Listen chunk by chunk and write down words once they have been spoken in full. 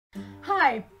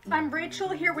Hi, I'm Rachel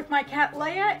here with my cat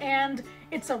Leia, and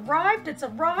it's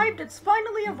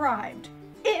finally arrived.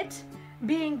 It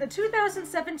being the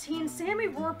 2017 Sami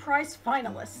Rohr Prize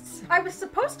finalists. I was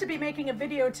supposed to be making a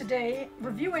video today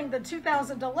reviewing the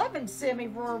 2011 Sami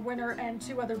Rohr winner and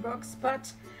two other books,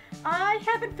 but I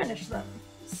haven't finished them.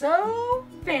 So,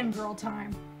 fangirl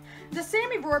time. The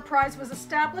Sami Rohr Prize was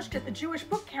established at the Jewish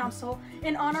Book Council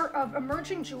in honor of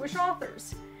emerging Jewish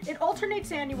authors. It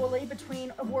alternates annually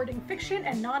between awarding fiction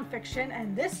and nonfiction,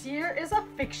 and this year is a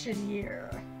fiction year.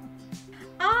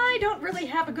 I don't really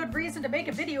have a good reason to make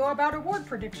a video about award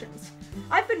predictions.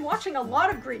 I've been watching a lot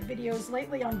of great videos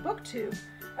lately on BookTube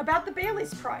about the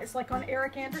Bailey's Prize, like on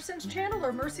Eric Anderson's channel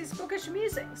or Mercy's Bookish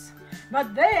Musings.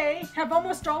 But they have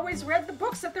almost always read the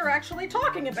books that they're actually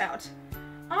talking about.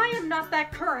 I am not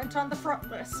that current on the front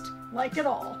list, like at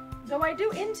all, though I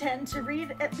do intend to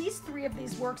read at least 3 of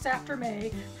these works after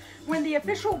May, when the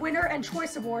official winner and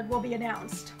choice award will be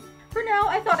announced. For now,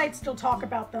 I thought I'd still talk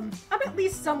about them. I'm at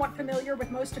least somewhat familiar with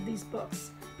most of these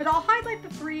books, but I'll highlight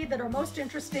the 3 that are most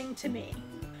interesting to me.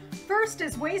 First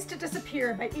is Ways to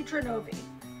Disappear by Idra Novi.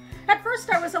 At first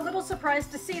I was a little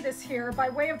surprised to see this here by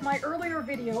way of my earlier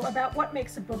video about what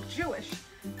makes a book Jewish.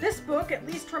 This book, at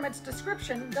least from its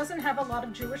description, doesn't have a lot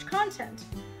of Jewish content.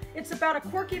 It's about a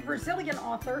quirky Brazilian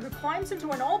author who climbs into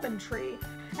an almond tree,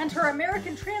 and her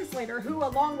American translator who,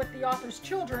 along with the author's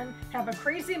children, have a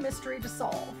crazy mystery to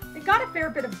solve. It got a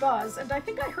fair bit of buzz, and I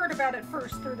think I heard about it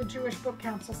first through the Jewish Book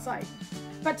Council site.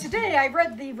 But today I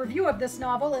read the review of this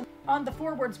novel on the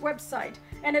Forward's website,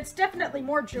 and it's definitely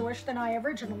more Jewish than I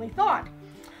originally thought.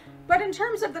 But in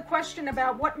terms of the question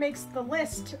about what makes the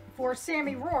list for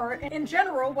Sami Rohr, in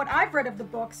general, what I've read of the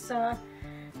books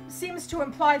seems to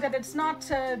imply that it's not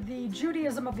the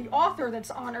Judaism of the author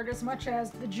that's honored as much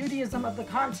as the Judaism of the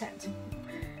content.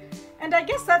 And I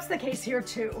guess that's the case here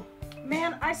too.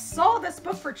 Man, I saw this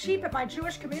book for cheap at my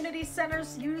Jewish Community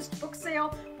Center's used book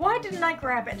sale. Why didn't I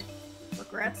grab it?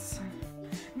 Regrets.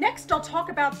 Next, I'll talk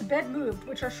about The Bed Moved,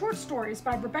 which are short stories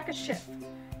by Rebecca Schiff.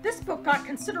 This book got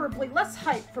considerably less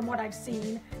hype from what I've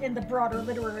seen in the broader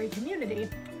literary community.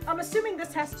 I'm assuming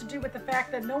this has to do with the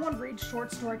fact that no one reads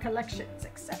short story collections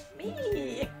except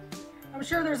me. I'm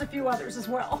sure there's a few others as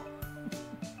well.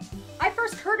 I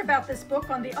first heard about this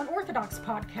book on the Unorthodox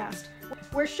podcast,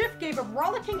 where Schiff gave a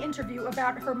rollicking interview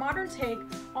about her modern take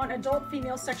on adult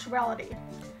female sexuality.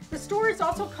 The stories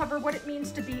also cover what it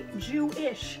means to be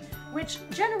Jewish, which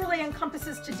generally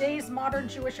encompasses today's modern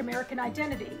Jewish American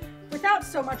identity, without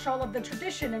so much all of the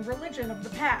tradition and religion of the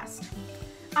past.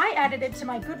 I added it to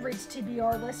my Goodreads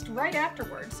TBR list right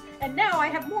afterwards, and now I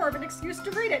have more of an excuse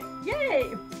to read it.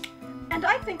 Yay! And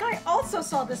I think I also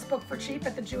saw this book for cheap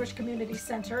at the Jewish Community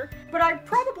Center, but I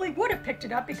probably would have picked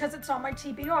it up because it's on my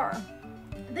TBR.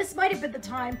 This might have been the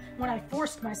time when I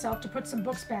forced myself to put some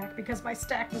books back because my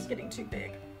stack was getting too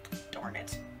big. Darn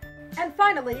it. And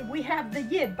finally, we have The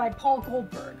Yid by Paul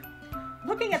Goldberg.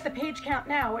 Looking at the page count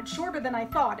now, it's shorter than I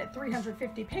thought at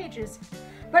 350 pages,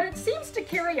 but it seems to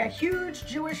carry a huge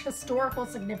Jewish historical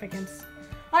significance.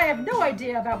 I have no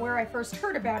idea about where I first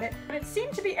heard about it, but it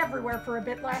seemed to be everywhere for a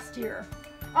bit last year.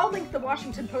 I'll link the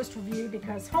Washington Post review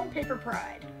because home paper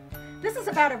pride. This is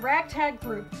about a ragtag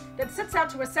group that sets out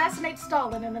to assassinate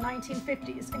Stalin in the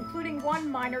 1950s, including one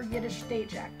minor Yiddish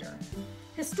stage actor.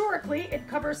 Historically, it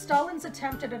covers Stalin's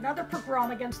attempt at another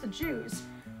pogrom against the Jews,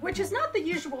 which is not the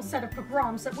usual set of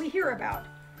pogroms that we hear about.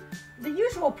 The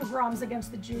usual pogroms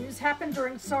against the Jews happened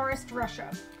during Tsarist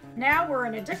Russia. Now we're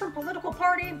in a different political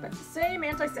party, but the same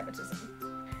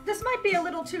anti-Semitism. This might be a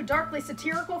little too darkly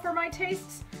satirical for my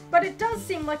tastes, but it does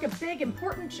seem like a big,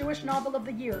 important Jewish novel of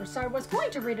the year, so I was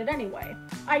going to read it anyway.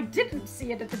 I didn't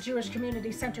see it at the Jewish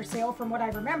Community Center sale from what I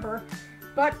remember,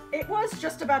 but it was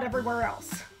just about everywhere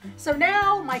else. So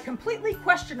now, my completely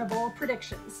questionable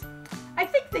predictions. I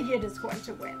think The Yid is going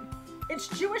to win. It's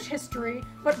Jewish history,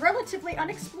 but relatively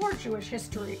unexplored Jewish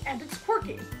history, and it's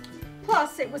quirky.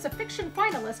 Plus, it was a fiction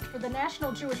finalist for the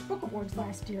National Jewish Book Awards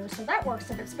last year, so that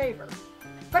works in its favor.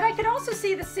 But I could also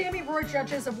see the Sami Rohr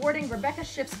judges awarding Rebecca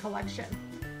Schiff's collection.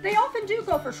 They often do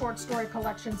go for short story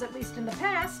collections, at least in the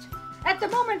past. At the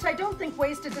moment, I don't think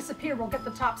Ways to Disappear will get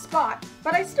the top spot,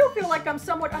 but I still feel like I'm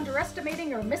somewhat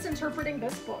underestimating or misinterpreting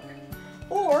this book.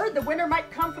 Or the winner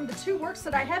might come from the 2 works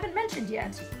that I haven't mentioned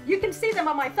yet. You can see them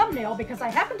on my thumbnail because I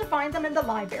happen to find them in the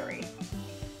library.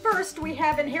 First, we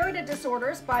have Inherited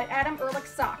Disorders by Erlich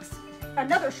Sachs,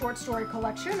 another short story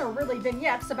collection, or really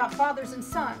vignettes, about fathers and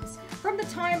sons, from the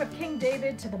time of King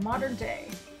David to the modern day.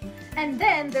 And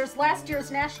then there's last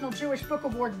year's National Jewish Book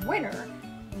Award winner,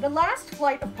 The Last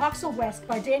Flight of POXL West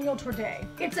by Torday.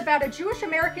 It's about a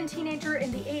Jewish-American teenager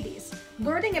in the 80s,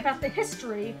 learning about the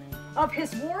history of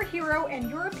his war hero and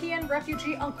European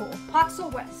refugee uncle,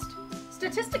 POXL West.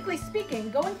 Statistically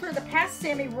speaking, going through the past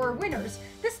Sami Rohr winners,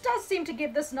 this does seem to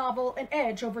give this novel an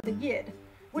edge over the Yid,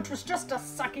 which was just a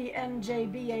sucky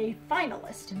NJBA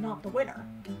finalist, not the winner.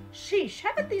 Sheesh,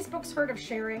 haven't these books heard of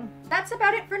sharing? That's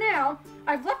about it for now.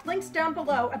 I've left links down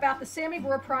below about the Sami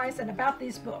Rohr Prize and about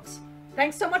these books.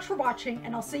 Thanks so much for watching,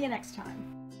 and I'll see you next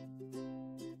time.